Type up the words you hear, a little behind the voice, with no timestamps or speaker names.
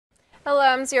Hello,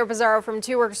 I'm Sierra Pizarro from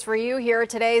 2 Works for You. Here are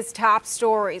today's top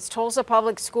stories. Tulsa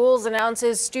Public Schools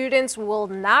announces students will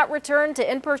not return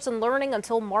to in-person learning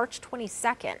until March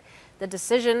 22nd. The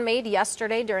decision made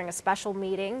yesterday during a special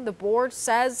meeting. The board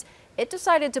says it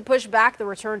decided to push back the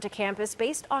return to campus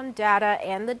based on data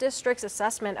and the district's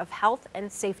assessment of health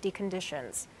and safety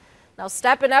conditions. Now,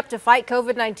 stepping up to fight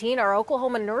COVID-19 are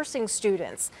Oklahoma nursing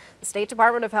students. The State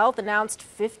Department of Health announced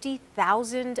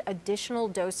 50,000 additional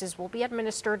doses will be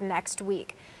administered next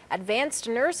week. Advanced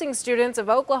nursing students of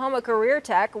Oklahoma Career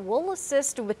Tech will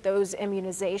assist with those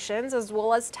immunizations as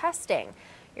well as testing.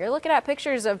 You're looking at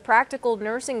pictures of practical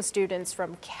nursing students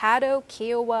from Caddo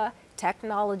Kiowa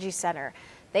Technology Center.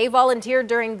 They volunteered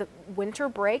during the winter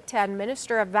break to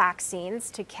administer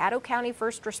vaccines to Caddo County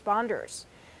first responders.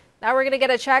 Now we're going to get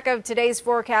a check of today's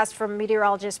forecast from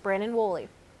meteorologist Brandon Woolley.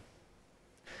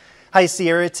 Hi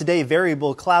Sierra, today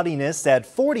variable cloudiness at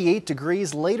 48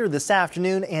 degrees later this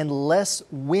afternoon and less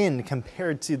wind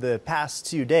compared to the past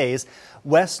 2 days.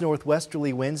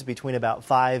 West-northwesterly winds between about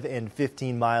 5 and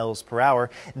 15 miles per hour.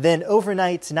 Then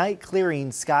overnight tonight,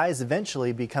 clearing skies,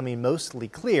 eventually becoming mostly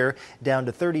clear, down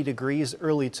to 30 degrees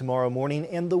early tomorrow morning,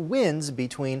 and the winds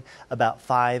between about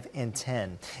 5 and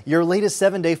 10. Your latest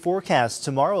 7-day forecast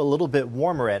tomorrow, a little bit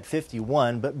warmer at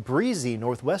 51, but breezy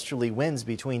northwesterly winds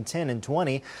between 10 and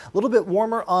 20. A little bit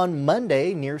warmer on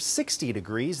Monday, near 60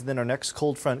 degrees. Then our next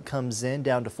cold front comes in,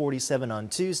 down to 47 on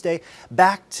Tuesday.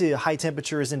 Back to high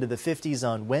temperatures into the 50s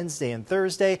on Wednesday and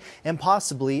Thursday, and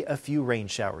possibly a few rain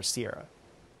showers, Sierra.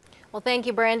 Well, thank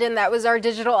you, Brandon. That was our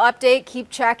digital update. Keep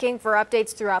checking for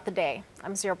updates throughout the day.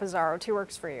 I'm Sierra Pizarro, 2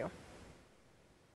 Works for You.